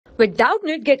With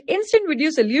Doubtnut, get instant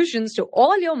video solutions to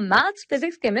all your maths,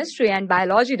 physics, chemistry, and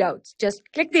biology doubts. Just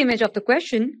click the image of the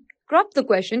question, crop the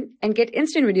question, and get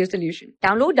instant video solution.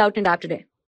 Download Doubtnut app today.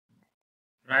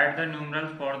 Write the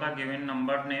numerals for the given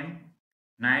number name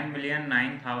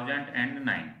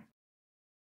 9,009,009.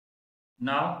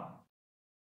 Now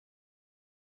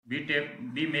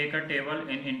we make a table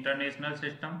in international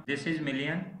system. This is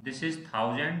million, this is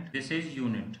thousand, this is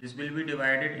unit. This will be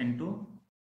divided into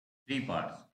 3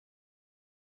 parts.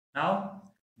 Now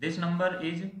this number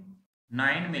is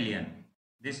 9 million.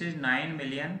 This is 9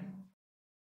 million.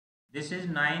 This is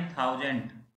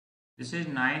 9,000. This is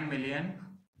 9 million.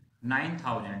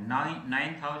 9,000.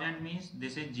 9,000 means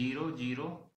this is 0,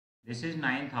 0. This is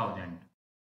 9,000.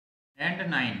 And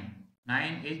 9.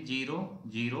 9 is 0,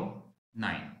 0,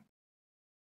 9.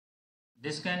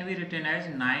 This can be written as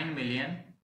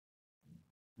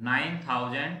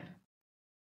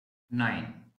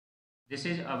 9,009,009. This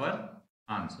is our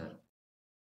answer.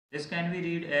 This can be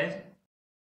read as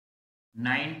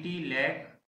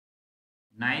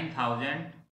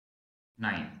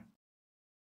 90,09,009.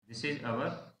 This is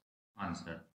our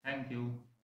answer. Thank you.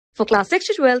 For class 6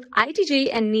 to 12, IIT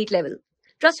JEE and NEET level.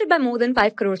 Trusted by more than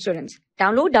 5 crore students.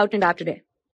 Download Doubtnut app today.